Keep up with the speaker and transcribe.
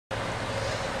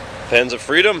Fans of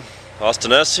Freedom,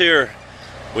 Austin S. here.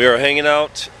 We are hanging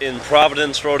out in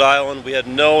Providence, Rhode Island. We had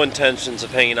no intentions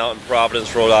of hanging out in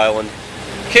Providence, Rhode Island.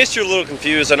 In case you're a little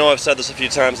confused, I know I've said this a few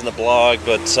times in the blog,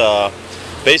 but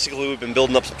basically we've been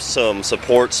building up some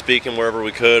support, speaking wherever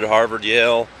we could, Harvard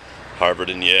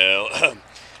and Yale,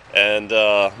 and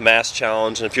Mass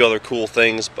Challenge and a few other cool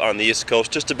things on the East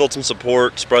Coast, just to build some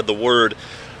support, spread the word.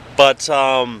 But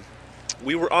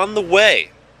we were on the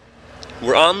way.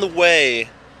 We're on the way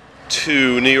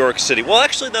to New York City. Well,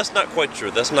 actually, that's not quite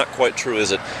true. That's not quite true,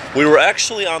 is it? We were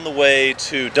actually on the way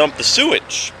to dump the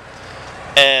sewage.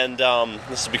 And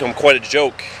this has become quite a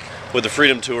joke with the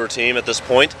Freedom Tour team at this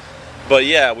point. But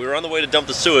yeah, we were on the way to dump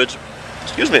the sewage.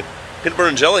 Excuse me, peanut butter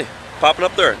and jelly popping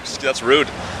up there. That's rude.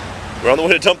 We're on the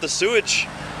way to dump the sewage,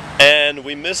 and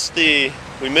we missed the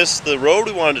road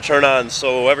we wanted to turn on.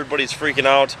 So everybody's freaking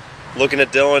out, looking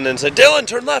at Dylan and said, "Dylan,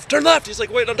 turn left, turn left." He's like,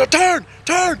 "Wait, no, turn!"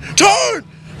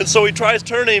 And so he tries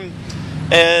turning,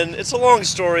 and it's a long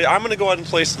story. I'm going to go ahead and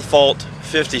place the fault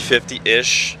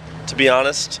 50-50-ish, to be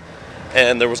honest.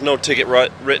 And there was no ticket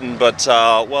written, but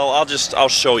well, I'll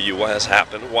show you what has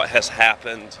happened.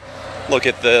 Look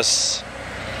at this.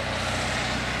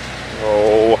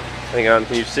 Oh, hang on,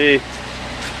 can you see?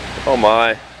 Oh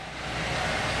my.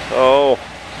 Oh,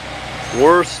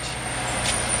 worst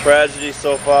tragedy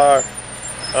so far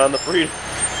on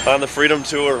the Freedom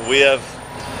Tour.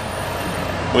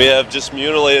 We have just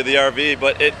mutilated the RV,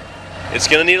 but it's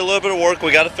gonna need a little bit of work.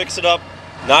 We got to fix it up.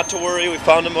 Not to worry, we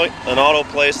found an auto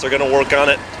place. They're gonna work on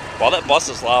it. Wow, that bus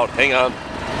is loud. Hang on.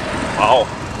 Wow,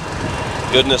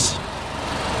 goodness.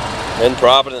 In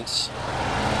Providence.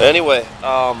 Anyway,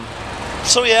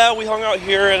 so yeah, we hung out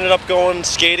here. Ended up going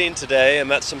skating today. I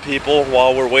met some people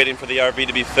while we're waiting for the RV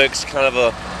to be fixed. Kind of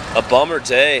a bummer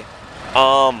day.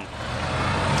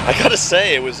 I gotta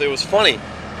say, it was funny.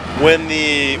 When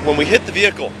we hit the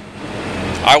vehicle,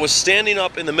 I was standing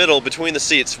up in the middle between the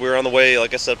seats. We were on the way,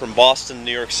 like I said, from Boston to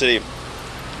New York City.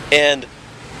 And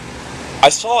I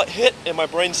saw it hit, and my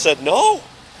brain said, no,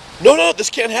 this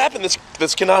can't happen.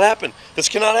 This cannot happen. This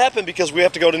cannot happen because we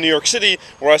have to go to New York City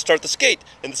where I start the skate,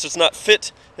 and this does not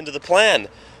fit into the plan.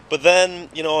 But then,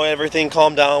 you know, everything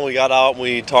calmed down. We got out, and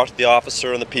we talked to the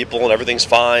officer and the people, and everything's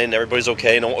fine. Everybody's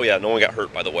okay. No one got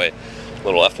hurt, by the way.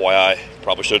 Little FYI.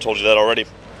 Probably should have told you that already.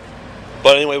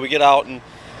 But anyway, we get out,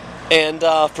 and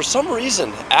for some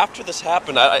reason, after this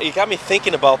happened, it got me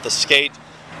thinking about the skate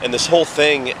and this whole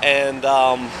thing, and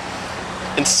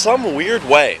in some weird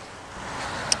way,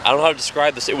 I don't know how to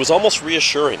describe this, it was almost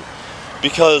reassuring,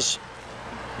 because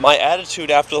my attitude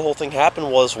after the whole thing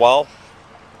happened was, well,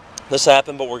 this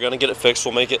happened, but we're going to get it fixed.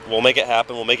 We'll make it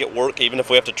happen. We'll make it work, even if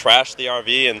we have to trash the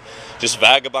RV and just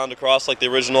vagabond across like the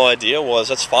original idea was.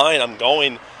 That's fine. I'm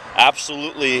going.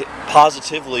 Absolutely,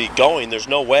 positively going. There's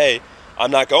no way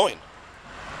I'm not going.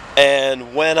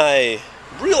 And when I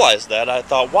realized that, I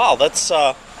thought, wow, that's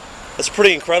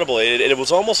pretty incredible. It was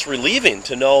almost relieving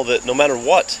to know that no matter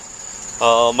what,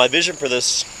 my vision for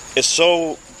this is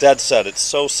so dead set. It's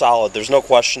so solid. There's no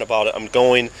question about it. I'm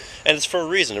going, and it's for a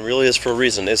reason. It really is for a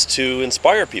reason. It's to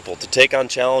inspire people to take on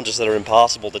challenges that are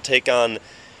impossible, to take on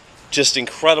just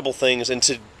incredible things, and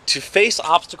to face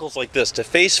obstacles like this, to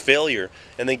face failure,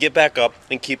 and then get back up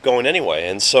and keep going anyway.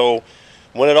 And so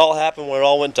when it all happened, when it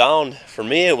all went down, for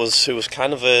me it was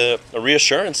kind of a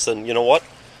reassurance that, you know what,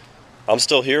 I'm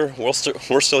still here, we're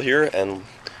still here, and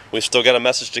we've still got a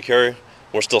message to carry.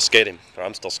 We're still skating.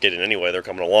 I'm still skating anyway, they're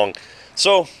coming along.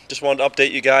 So just wanted to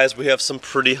update you guys. We have some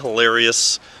pretty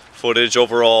hilarious footage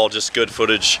overall, just good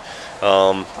footage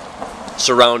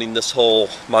surrounding this whole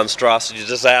monstrosity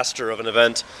disaster of an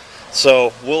event.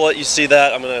 So we'll let you see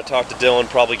that. I'm going to talk to Dylan,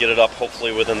 probably get it up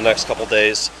hopefully within the next couple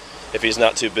days if he's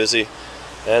not too busy.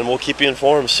 And we'll keep you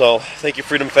informed. So thank you,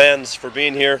 Freedom fans, for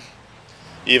being here,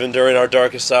 even during our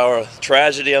darkest hour.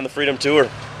 Tragedy on the Freedom Tour.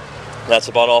 That's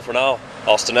about all for now.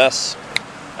 Austin S.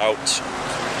 out.